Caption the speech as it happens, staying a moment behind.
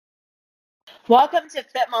Welcome to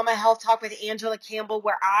Fitmama Health Talk with Angela Campbell,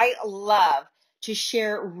 where I love to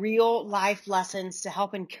share real life lessons to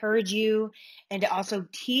help encourage you and to also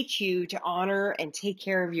teach you to honor and take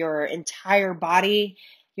care of your entire body,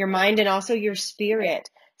 your mind, and also your spirit,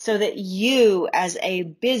 so that you, as a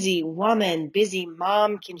busy woman, busy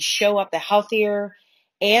mom, can show up the healthier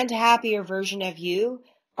and happier version of you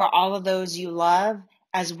for all of those you love,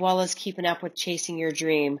 as well as keeping up with chasing your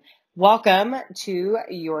dream. Welcome to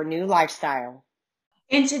your new lifestyle.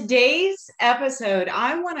 In today's episode,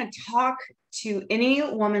 I want to talk to any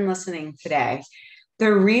woman listening today.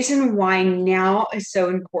 The reason why now is so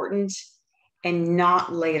important and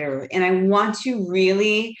not later. And I want to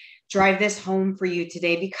really drive this home for you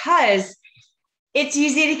today because it's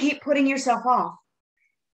easy to keep putting yourself off.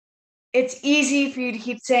 It's easy for you to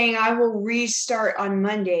keep saying, I will restart on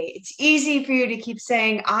Monday. It's easy for you to keep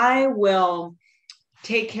saying, I will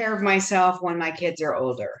take care of myself when my kids are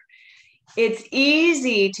older. It's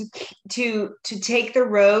easy to take the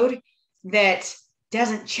road that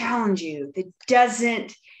doesn't challenge you, that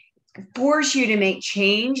doesn't force you to make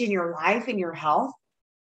change in your life and your health.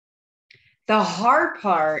 The hard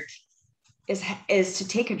part is to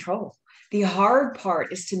take control. The hard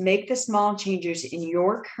part is to make the small changes in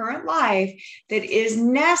your current life that is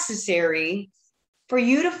necessary for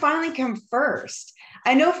you to finally come first.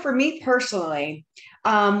 I know for me personally,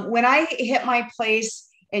 when I hit my place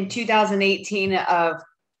in 2018 of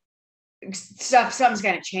something's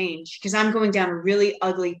going to change because I'm going down a really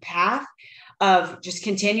ugly path of just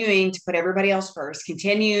continuing to put everybody else first,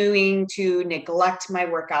 continuing to neglect my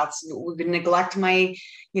workouts, neglect my,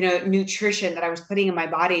 nutrition that I was putting in my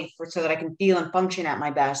body so that I can feel and function at my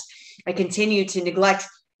best. I continue to neglect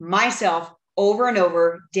myself over and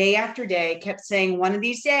over, day after day, kept saying one of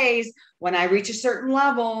these days, when I reach a certain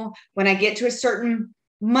level, when I get to a certain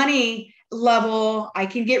money level, I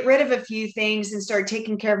can get rid of a few things and start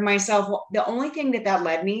taking care of myself. Well, the only thing that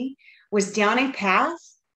led me was down a path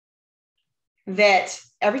that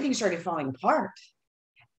everything started falling apart.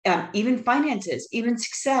 Even finances, even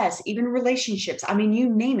success, even relationships. I mean, you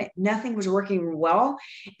name it. Nothing was working well.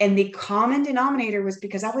 And the common denominator was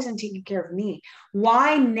because I wasn't taking care of me.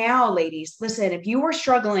 Why now, ladies? Listen, if you are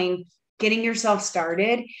struggling getting yourself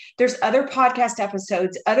started, there's other podcast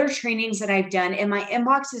episodes, other trainings that I've done, and my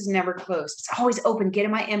inbox is never closed. It's always open. Get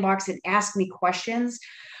in my inbox and ask me questions.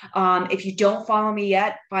 If you don't follow me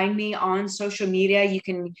yet, find me on social media. You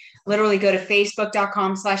can literally go to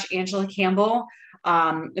facebook.com/Angela Campbell,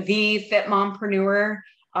 the Fit Mompreneur,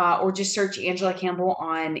 or just search Angela Campbell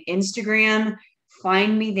on Instagram.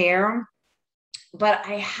 Find me there. But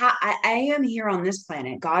I am here on this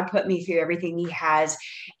planet. God put me through everything He has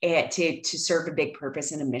to serve a big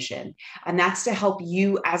purpose and a mission. And that's to help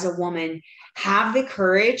you as a woman have the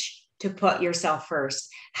courage to put yourself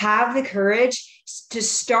first. Have the courage to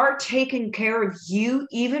start taking care of you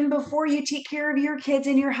even before you take care of your kids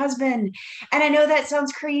and your husband. And I know that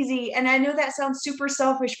sounds crazy. And I know that sounds super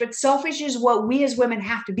selfish, but selfish is what we as women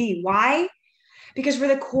have to be. Why? Because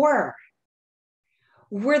we're the core.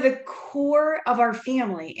 We're the core of our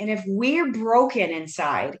family. And if we're broken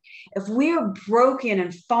inside, if we're broken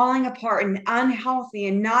and falling apart and unhealthy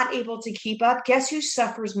and not able to keep up, guess who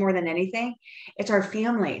suffers more than anything? It's our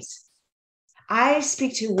families. I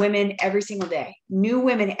speak to women every single day, new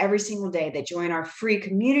women every single day that join our free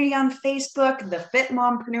community on Facebook, the Fit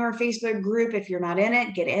Mompreneur Facebook group. If you're not in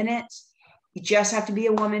it, get in it. You just have to be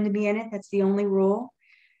a woman to be in it. That's the only rule.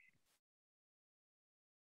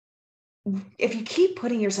 If you keep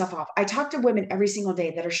putting yourself off, I talk to women every single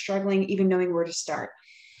day that are struggling, even knowing where to start.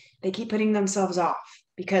 They keep putting themselves off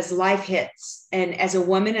because life hits. And as a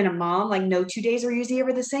woman and a mom, like no 2 days are usually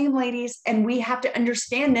ever the same, ladies. And we have to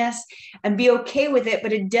understand this and be okay with it.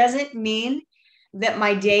 But it doesn't mean that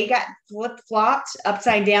my day got flip-flopped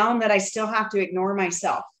upside down, that I still have to ignore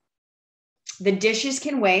myself. The dishes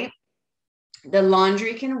can wait. The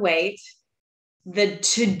laundry can wait. The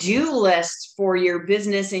to-do list for your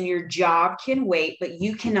business and your job can wait, but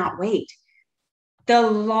you cannot wait. The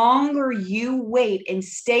longer you wait and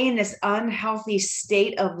stay in this unhealthy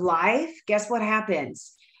state of life, guess what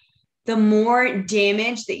happens? The more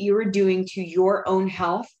damage that you are doing to your own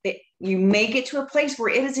health, that you may get to a place where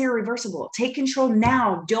it is irreversible. Take control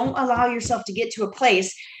now. Don't allow yourself to get to a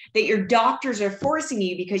place that your doctors are forcing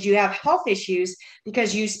you because you have health issues,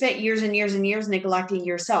 because you spent years and years and years neglecting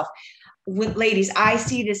yourself. Ladies, I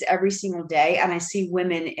see this every single day, and I see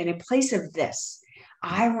women in a place of this.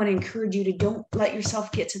 I want to encourage you to don't let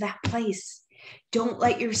yourself get to that place. Don't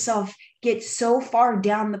let yourself get so far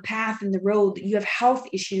down the path and the road that you have health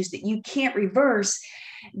issues that you can't reverse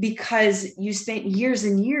because you spent years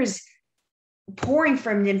and years pouring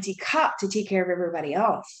from an empty cup to take care of everybody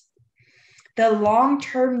else. The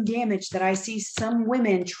long-term damage that I see some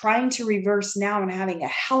women trying to reverse now and having a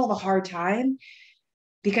hell of a hard time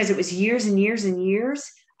because it was years and years and years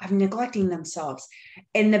of neglecting themselves.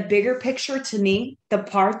 And the bigger picture to me, the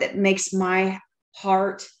part that makes my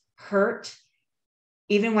heart hurt,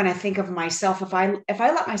 even when I think of myself, if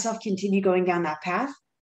I let myself continue going down that path,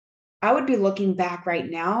 I would be looking back right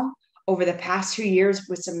now over the past 2 years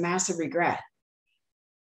with some massive regret.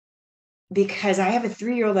 Because I have a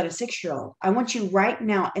 3-year-old and a 6-year-old. I want you right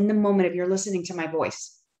now, in the moment of you're listening to my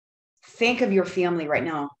voice, think of your family right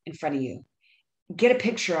now in front of you. Get a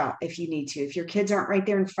picture out if you need to. If your kids aren't right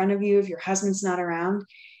there in front of you, if your husband's not around,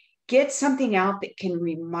 get something out that can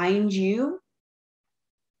remind you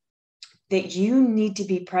that you need to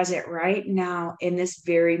be present right now in this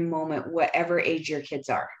very moment, whatever age your kids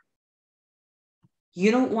are.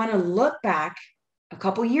 You don't want to look back a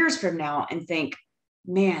couple years from now and think,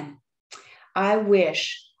 man, I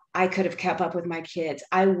wish I could have kept up with my kids.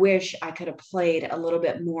 I wish I could have played a little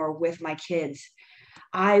bit more with my kids.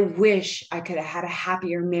 I wish I could have had a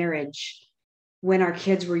happier marriage when our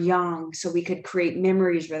kids were young so we could create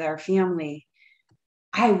memories with our family.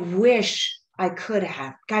 I wish I could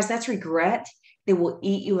have. Guys, that's regret that will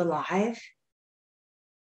eat you alive.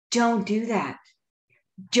 Don't do that.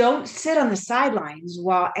 Don't sit on the sidelines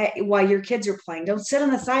while your kids are playing. Don't sit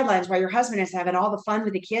on the sidelines while your husband is having all the fun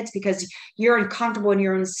with the kids because you're uncomfortable in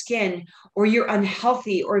your own skin, or you're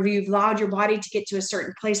unhealthy, or you've allowed your body to get to a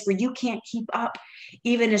certain place where you can't keep up,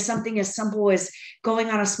 even as something as simple as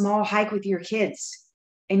going on a small hike with your kids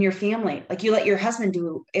and your family. Like, you let your husband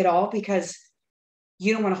do it all because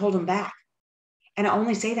you don't want to hold him back. And I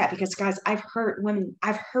only say that because, guys, I've heard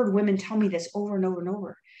women tell me this over and over and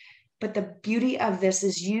over. But the beauty of this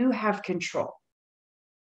is you have control.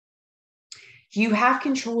 You have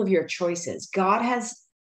control of your choices. God has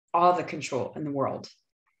all the control in the world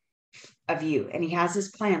of you, and he has his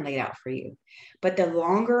plan laid out for you. But the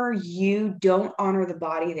longer you don't honor the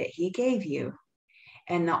body that he gave you,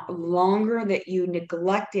 and the longer that you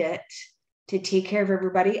neglect it to take care of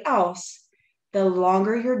everybody else, the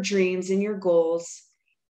longer your dreams and your goals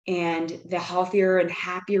and the healthier and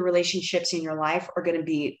happier relationships in your life are going to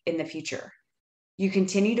be in the future. You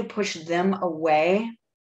continue to push them away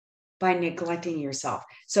by neglecting yourself.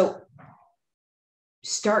 So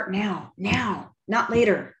start now, not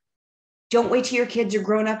later. Don't wait till your kids are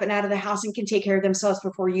grown up and out of the house and can take care of themselves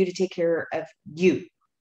before you to take care of you.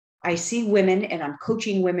 I see women, and I'm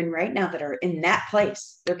coaching women right now that are in that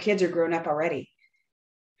place. Their kids are grown up already.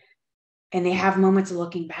 And they have moments of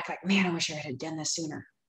looking back like, man, I wish I had done this sooner.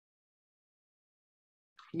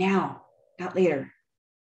 Now, not later.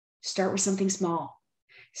 Start with something small.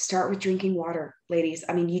 Start with drinking water, ladies.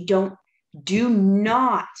 I mean, do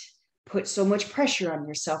not put so much pressure on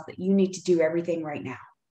yourself that you need to do everything right now.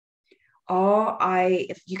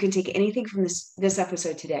 If you can take anything from this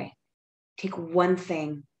episode today, take one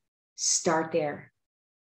thing, start there.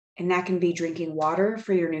 And that can be drinking water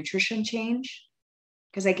for your nutrition change.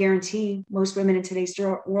 Because I guarantee most women in today's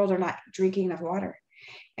world are not drinking enough water.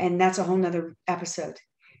 And that's a whole nother episode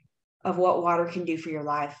of what water can do for your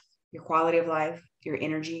life, your quality of life, your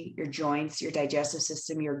energy, your joints, your digestive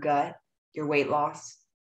system, your gut, your weight loss.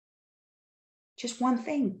 Just one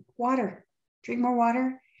thing, water. Drink more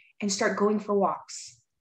water and start going for walks.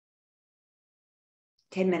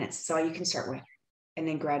 10 minutes is all you can start with, and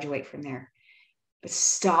then graduate from there. But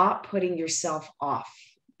stop putting yourself off,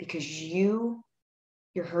 because you're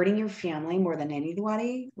hurting your family more than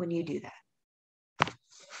anybody when you do that.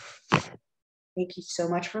 Thank you so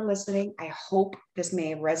much for listening. I hope this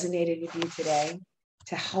may have resonated with you today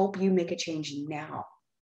to help you make a change now.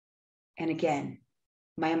 And again,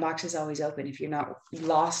 my inbox is always open. If you're not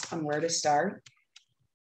lost on where to start,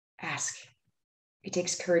 ask. It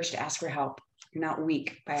takes courage to ask for help. You're not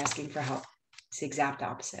weak by asking for help. It's the exact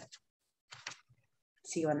opposite.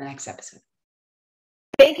 See you on the next episode.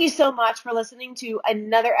 Thank you so much for listening to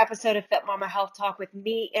another episode of Fitmama Health Talk with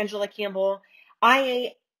me, Angela Campbell.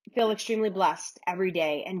 I feel extremely blessed every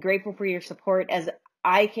day and grateful for your support, as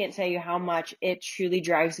I can't tell you how much it truly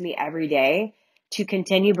drives me every day to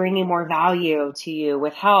continue bringing more value to you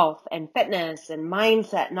with health and fitness and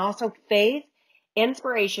mindset, and also faith,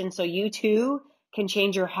 inspiration, so you too can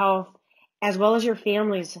change your health as well as your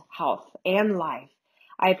family's health and life.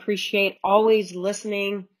 I appreciate always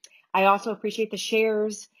listening. I also appreciate the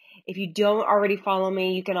shares. If you don't already follow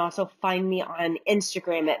me, you can also find me on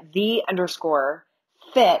Instagram at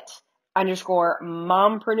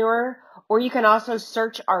 @the_fit_mompreneur, or you can also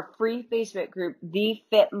search our free Facebook group, The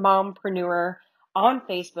Fit Mompreneur, on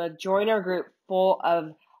Facebook. Join our group full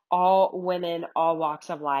of all women, all walks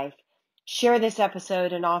of life. Share this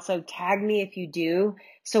episode and also tag me if you do,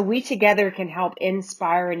 so we together can help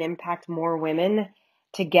inspire and impact more women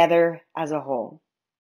together as a whole.